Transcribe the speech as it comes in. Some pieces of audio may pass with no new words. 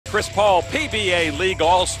Chris Paul, PBA League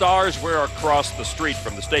All-Stars. We're across the street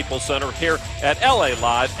from the Staples Center here at LA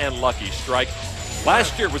Live and Lucky Strike.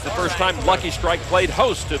 Last year was the first time Lucky Strike played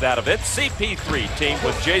host to that event. CP3 teamed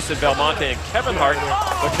with Jason Belmonte and Kevin Hart.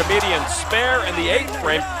 The comedian Spare in the 8th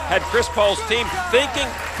frame had Chris Paul's team thinking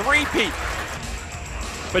three-peat.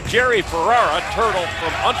 But Jerry Ferrara, Turtle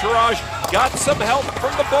from Entourage, got some help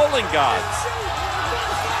from the bowling gods.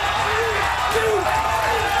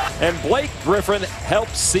 And Blake Griffin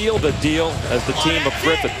helped seal the deal as the team of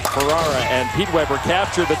Griffin, Ferrara, and Pete Weber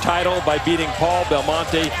captured the title by beating Paul,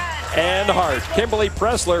 Belmonte, and Hart. Kimberly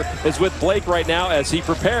Pressler is with Blake right now as he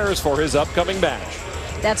prepares for his upcoming match.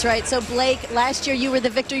 That's right. So, Blake, last year you were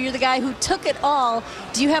the victor. You're the guy who took it all.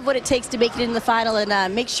 Do you have what it takes to make it in the final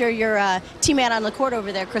and make sure your teammate on the court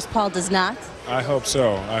over there, Chris Paul, does not? I hope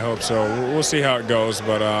so. I hope so. We'll see how it goes,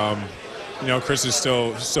 but you know, Chris is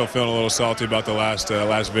still feeling a little salty about the last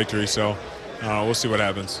victory, so we'll see what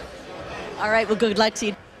happens. All right. Well, good luck to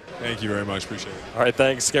you. Thank you very much. Appreciate it. All right,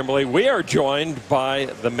 thanks, Kimberly. We are joined by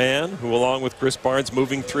the man who, along with Chris Barnes,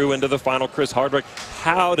 moving through into the final, Chris Hardwick.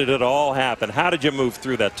 How did it all happen? How did you move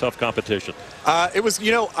through that tough competition? It was,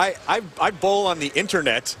 you know, I bowl on the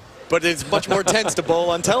internet, but it's much more tense to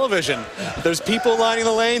bowl on television. There's people lining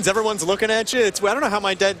the lanes. Everyone's looking at you. I don't know how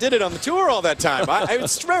my dad did it on the tour all that time.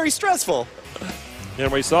 It's very stressful.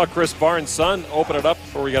 And we saw Chris Barnes' son open it up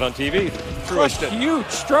before we got on TV. Crushed it. Huge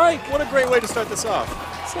strike. What a great way to start this off.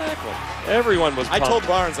 Exactly. Everyone was pumped. I told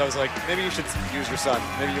Barnes, I was like, maybe you should use your son.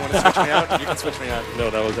 Maybe you want to switch me out? You can switch me out. No,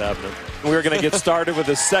 that was happening. We're going to get started with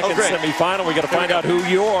the second semifinal. We got to find out who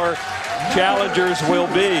your challengers will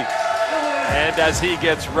be. And as he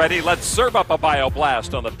gets ready, let's serve up a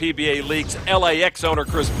bioblast on the PBA League's LAX owner,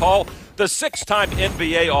 Chris Paul. The 6-time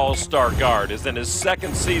NBA All-Star guard is in his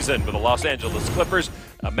 2nd season with the Los Angeles Clippers,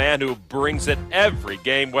 a man who brings it every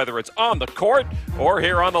game, whether it's on the court or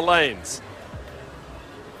here on the lanes.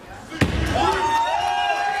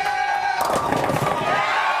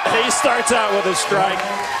 He starts out with a strike.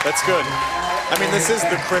 That's good. I mean, this is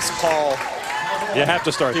the Chris Paul. You have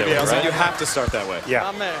to start that way, right? You have to start that way.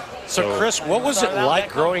 Yeah. So, Chris, what was it like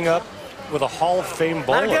growing up with a Hall of Fame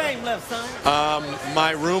bowler?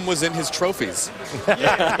 My room was in his trophies.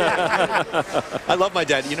 I love my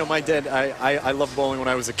dad. You know, my dad, I loved bowling when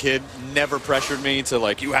I was a kid. Never pressured me to,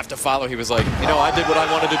 like, you have to follow. He was like, you know, I did what I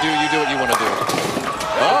wanted to do. You do what you want to do.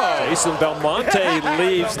 Oh, Jason Belmonte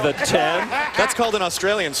leaves the 10. That's called an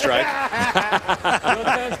Australian strike. Your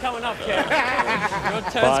turn's coming up, kid. Your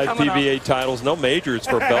turn's 5 coming PBA up. titles, no majors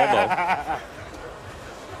for Belmo.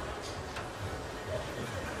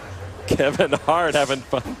 Kevin Hart having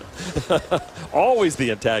fun. Always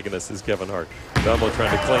the antagonist is Kevin Hart. Belmo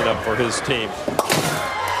trying to clean up for his team.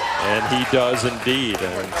 And he does indeed.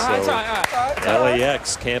 And so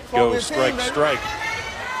LAX can't go strike.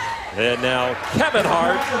 And now Kevin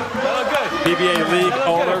Hart, PBA League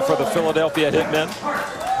owner for the Philadelphia Hitmen.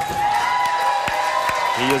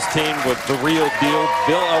 He is teamed with the real deal,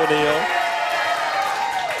 Bill O'Neill.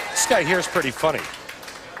 This guy here is pretty funny.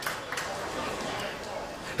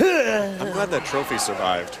 I'm glad that trophy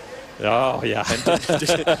survived. Oh, yeah. And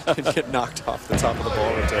didn't get knocked off the top of the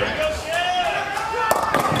ball return.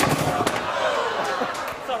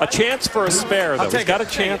 A chance for a spare, though. He's got a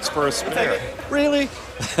chance for a spare. Really?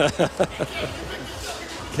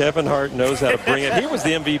 Kevin Hart knows how to bring it. He was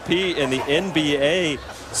the MVP in the NBA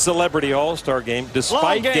Celebrity All-Star game,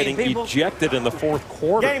 despite getting ejected in the 4th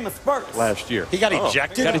quarter last year. He got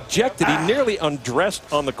ejected? Got ejected. He nearly undressed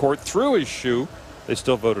on the court, threw his shoe. They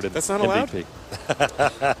still voted him That's not allowed? MVP.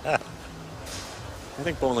 I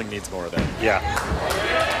think bowling needs more of that. Yeah.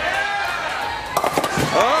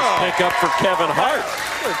 Pick up for Kevin Hart.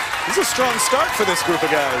 This is a strong start for this group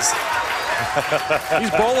of guys.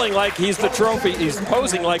 He's bowling like he's the trophy. He's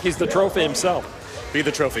posing like he's the trophy himself. Be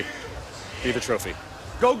the trophy. Be the trophy.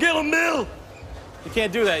 Go get him, Bill! You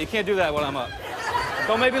can't do that. You can't do that when I'm up.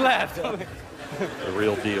 Don't make me laugh. The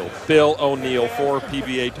real deal. Bill O'Neill, 4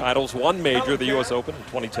 PBA titles, 1 major, the U.S. Open in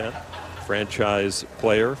 2010. Franchise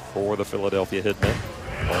player for the Philadelphia Hitmen.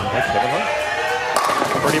 Kevin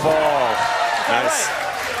Hart. Pretty ball. Nice.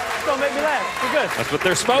 Don't make me laugh. You're good. That's what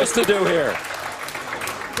they're supposed to do here.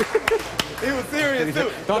 He was serious,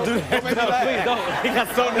 too. Don't do that. Please don't. He got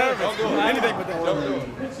so nervous. Don't do anything but that. Don't do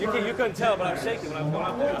it. You couldn't tell, but I'm shaking when I was going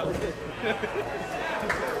out there.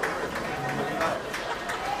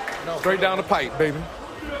 Straight down the pipe, baby.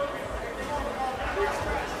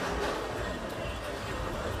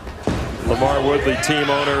 Lamar Woodley, team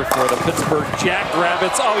owner for the Pittsburgh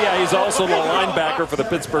Jackrabbits. Oh, yeah, he's also the linebacker for the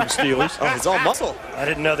Pittsburgh Steelers. Oh, he's all muscle. I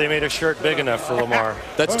didn't know they made a shirt big enough for Lamar.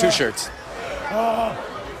 That's 2 shirts.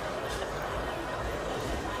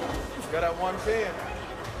 Got that one pin.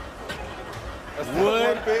 That's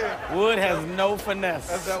one pin. Wood has no finesse.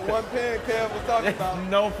 That's that one pin Kev was talking about.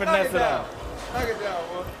 No finesse at all. Knock it down,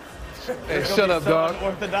 boy. Hey, shut up, dog.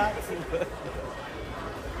 Orthodox.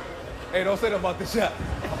 Hey, don't say that about the shot.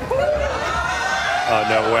 Oh,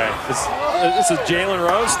 no way. This is Jalen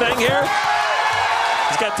Rose thing here?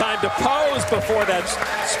 He's got time to pose before that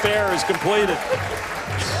spare is completed.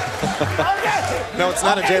 No, it's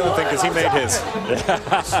not a Jalen thing because he made his.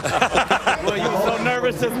 Well, you were so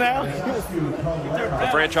nervous just now. The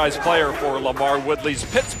franchise player for Lamar Woodley's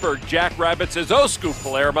Pittsburgh Jackrabbits is Osku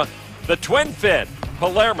Palermo, the twin fin.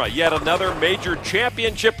 Palermo, yet another major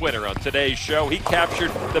championship winner on today's show. He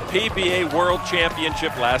captured the PBA World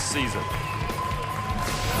Championship last season.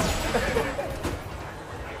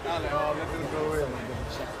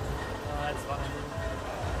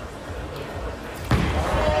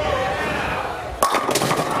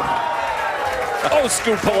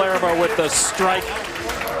 Osku Palermo with the strike.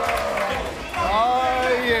 Oh,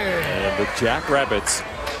 yeah. And the Jackrabbits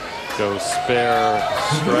go spare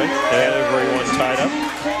strike. Everyone tied up.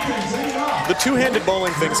 The two-handed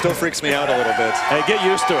bowling thing still freaks me out a little bit. Hey, get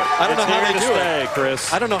used to it. I don't know how they do it,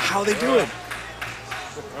 Chris. I don't know how they do it.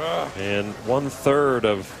 And 1/3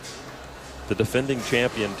 of the defending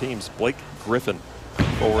champion teams, Blake Griffin,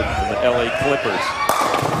 forward from the LA Clippers.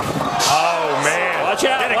 Oh, man. Watch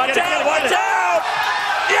out, watch out, watch out!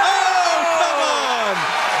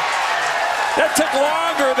 That took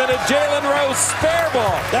longer than a Jalen Rose spare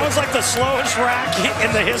ball. That was like the slowest rack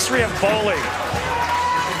in the history of bowling.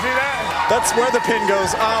 You see that? That's where the pin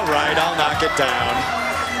goes. All right, I'll knock it down.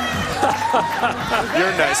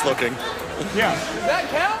 You're nice looking. Yeah. Does that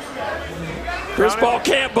count? Chris Paul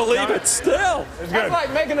can't believe it still. It's good. That's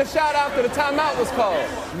like making a shot after the timeout was called.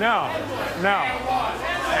 No.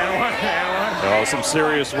 And one. Oh, some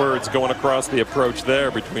serious words going across the approach there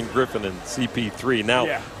between Griffin and CP3.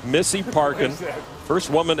 Now, Missy Parkin, first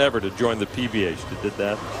woman ever to join the PBA. She did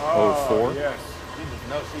that 04. Yes.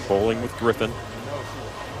 Bowling with Griffin.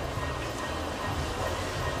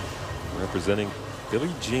 Representing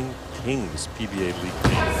Billie Jean King's PBA League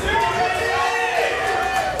team.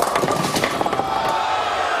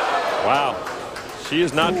 Wow. She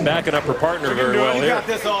is not backing up her partner very well You here. got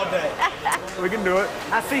this all day. We can do it.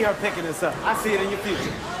 I see her picking this up. I see it in your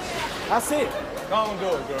future. I see it. Go on, do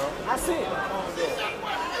it, girl. I see it.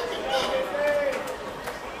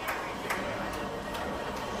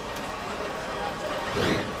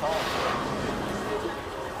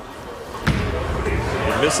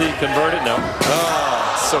 Did Missy converted? No.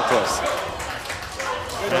 Oh, so close.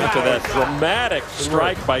 After that dramatic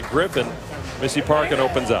strike by Griffin, Missy Parkin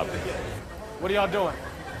opens up. What are y'all doing?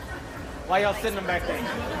 Why y'all sitting them back there?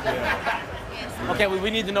 Okay,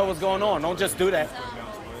 we need to know what's going on. Don't just do that.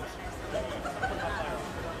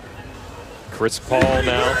 Chris Paul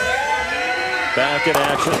now back in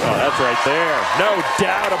action. Oh, that's right there. No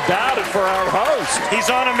doubt about it for our host. He's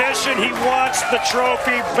on a mission. He wants the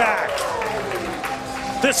trophy back.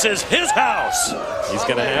 This is his house. He's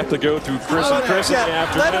going to have to go through Chris and Chris in the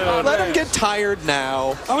afternoon. Let him get tired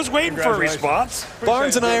now. I was waiting for a response.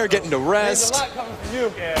 Barnes and I are getting to rest. There's a lot coming from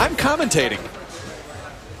you. I'm commentating.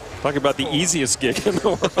 Talk about the easiest gig in the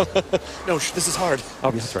world. No, this is hard.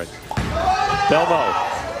 Oh, that's right. Belmo.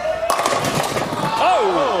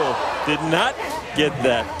 Oh! Did not get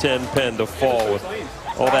that 10 pin to fall with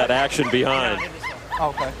all that action behind.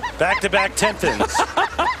 Okay. Back-to-back 10 pins.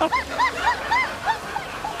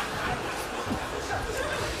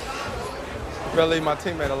 Better leave my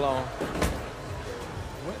teammate alone.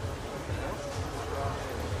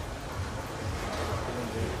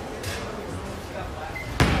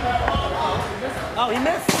 Oh, he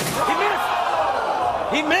missed.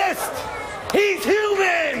 He missed. He's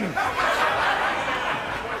human.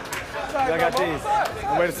 I got these.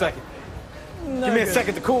 Wait a second. Give me a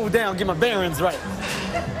second to cool down, get my bearings right.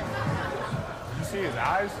 You see his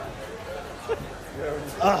eyes?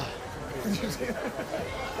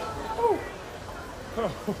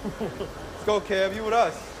 Let's go, Kev. You with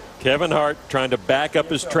us. Kevin Hart trying to back up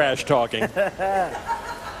his trash talking.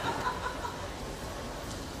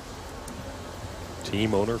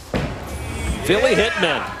 Team owner Philly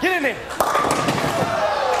Hitmen. Get in there.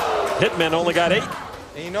 Hitmen only got 8.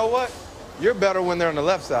 And you know what? You're better when they're on the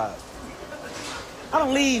left side. I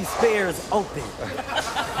don't leave spares open.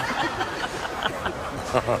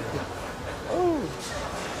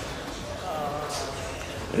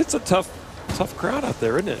 It's a tough crowd out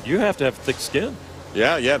there, isn't it? You have to have thick skin.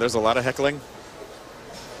 Yeah, there's a lot of heckling.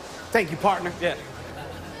 Thank you, partner. Yeah.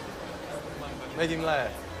 Make him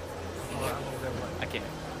laugh. I can't.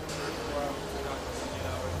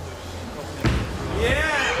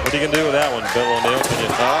 The What are you going to do with that one, Bill O'Neill?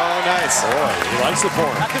 Oh, nice. Boy, he likes the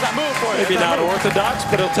form. Maybe not orthodox,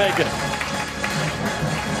 but he'll take it.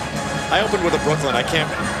 I opened with a Brooklyn. I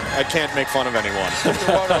can't make fun of anyone.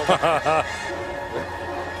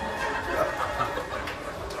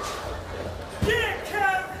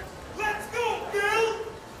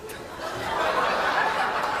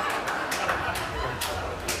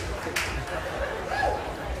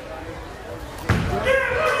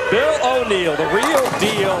 Bill O'Neill, the real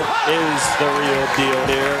deal is the real deal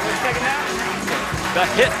here. The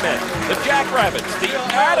Hitmen, the Jackrabbits, the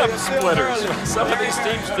Atom Splitters. Some of these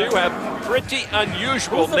teams do have pretty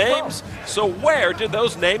unusual names. So where did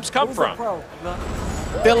those names come from?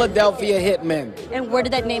 Philadelphia Hitmen. And where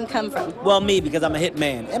did that name come from? Well, me, because I'm a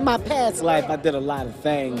hitman. In my past life, I did a lot of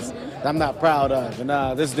things that I'm not proud of. And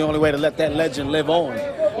this is the only way to let that legend live on,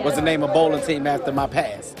 was to name a bowling team after my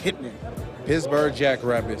past. Hitman. Pittsburgh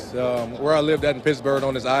Jackrabbits. Where I lived at in Pittsburgh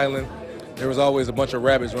on this island, there was always a bunch of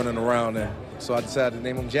rabbits running around there. So I decided to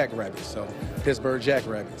name them Jackrabbits. So Pittsburgh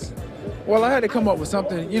Jackrabbits. Well, I had to come up with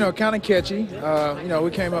something, kind of catchy. We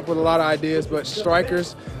came up with a lot of ideas, but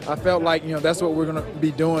strikers, I felt like, that's what we're going to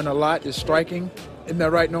be doing a lot, is striking. Isn't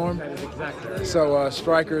that right, Norm? That is exactly right. So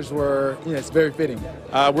strikers were, it's very fitting.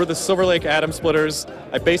 We're the Silver Lake Atom Splitters.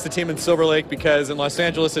 I based the team in Silver Lake because in Los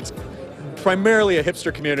Angeles it's primarily a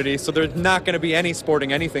hipster community, so there's not going to be any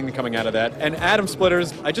sporting anything coming out of that. And Atom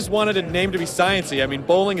Splitters, I just wanted a name to be sciencey. I mean,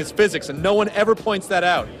 bowling is physics, and no one ever points that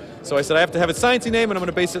out. So I said I have to have a sciencey name, and I'm going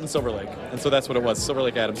to base it in Silver Lake. And so that's what it was, Silver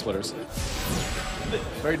Lake Atom Splitters.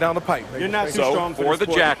 Right down the pipe. You're not too So strong for the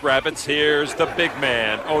sport. Jackrabbits, here's the big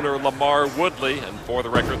man, owner Lamar Woodley. And for the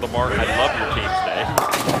record, Lamar, I love your team today.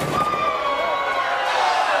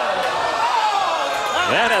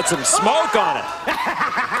 That had some smoke on it.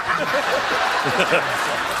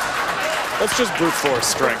 That's just brute force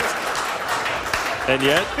strength. And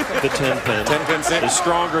yet, the 10-pin 10-pin is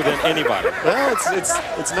stronger than anybody. Well,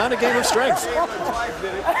 it's not a game of strength.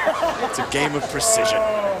 It's a game of precision.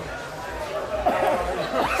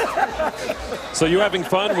 So you having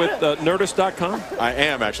fun with Nerdist.com? I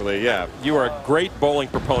am, actually, yeah. You are a great bowling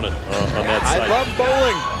proponent on that site. I love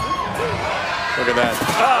bowling. Look at that.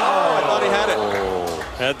 Oh, I thought he had it.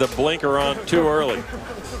 Had the blinker on too early.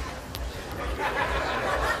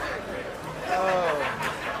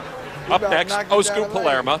 Up next, Oscar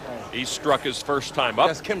Palermo. He struck his first time up.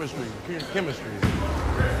 That's chemistry. Chemistry.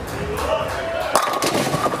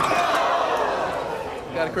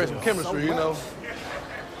 Got to create some chemistry,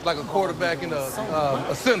 Like a quarterback and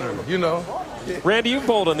a center, Randy, you've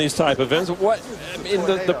bowled on these type of events. What? I mean,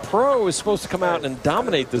 the pro is supposed to come out and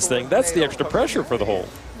dominate this thing. That's the extra pressure for the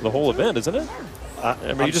whole event, isn't it?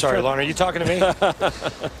 I'm sorry, Lon, are you talking to me?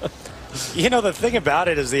 The thing about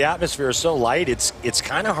it is the atmosphere is so light. It's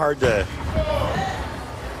kind of hard to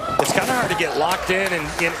get locked in and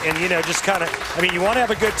just kind of. I mean, you want to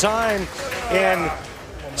have a good time, and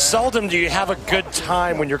seldom do you have a good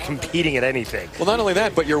time when you're competing at anything. Well, not only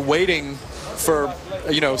that, but you're waiting for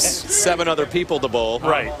 7 other people to bowl.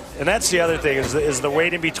 Right, and that's the other thing is the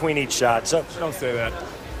wait in between each shot. So Don't say that.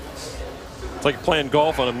 It's like playing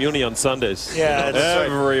golf on a Muni on Sundays. Yeah,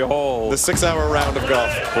 every hole. The 6-hour round of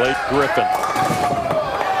golf. Blake Griffin.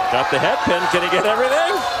 Got the head pin. Can he get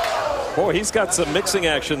everything? Boy, he's got some mixing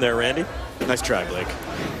action there, Randy. Nice try, Blake.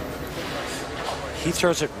 he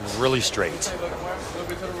throws it really straight.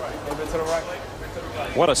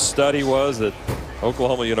 What a stud he was at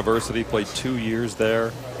Oklahoma University. Played 2 years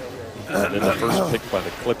there. And then the first pick by the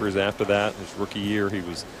Clippers after that. His rookie year, he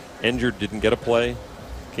was injured, didn't get a play.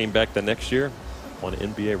 Came back the next year, won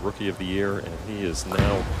NBA Rookie of the Year, and he is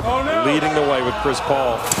now leading the way with Chris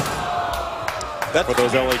Paul for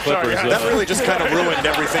those LA Clippers. That really just kind of ruined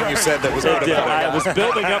everything you said that was good about it. I was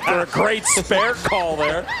building up for a great spare call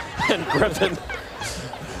there, and Griffin.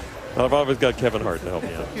 I've always got Kevin Hart to help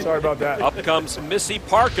me out. Sorry about that. Up comes Missy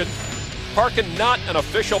Parkin. Parkin, not an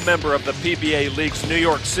official member of the PBA League's New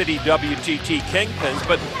York City WTT Kingpins,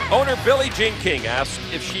 but owner Billie Jean King asked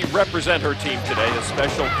if she represent her team today, a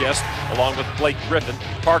special guest along with Blake Griffin.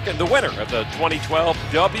 Parkin, the winner of the 2012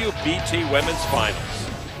 WBT Women's Finals.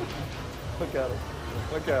 Look at him.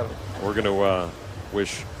 Look at him. We're going to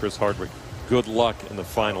wish Chris Hardwick good luck in the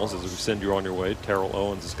finals as we send you on your way. Terrell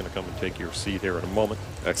Owens is going to come and take your seat here in a moment.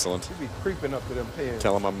 Excellent. He be creeping up to them pins.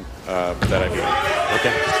 Tell him I'm that I do.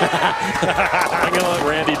 Okay. I'm going to let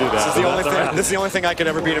Randy do that. This is the only thing I could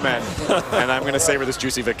ever beat him at, and I'm going to savor this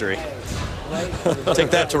juicy victory.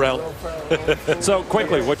 Take that, Terrell. So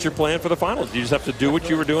quickly, what's your plan for the finals? Do you just have to do what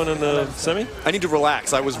you were doing in the semi? I need to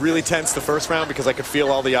relax. I was really tense the first round because I could feel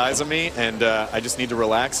all the eyes on me, and I just need to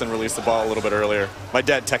relax and release the ball a little bit earlier. My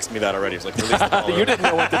dad texted me that already. He was like, release the ball You didn't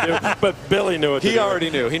know what to do, but Billy knew what to do. He already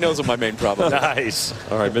knew. He knows what my main problem is.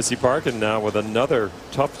 Nice. All right, Missy Parkin now with another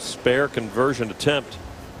tough spare conversion attempt.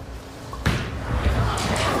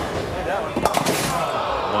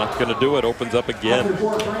 Not going to do it. Opens up again.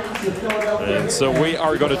 And so we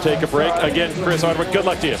are going to take a break. Again, Chris Hardwick, good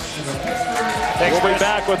luck to you. We'll be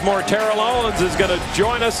back with more. Terrell Owens is going to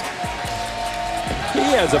join us. He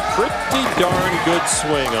has a pretty darn good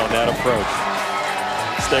swing on that approach.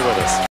 Stay with us.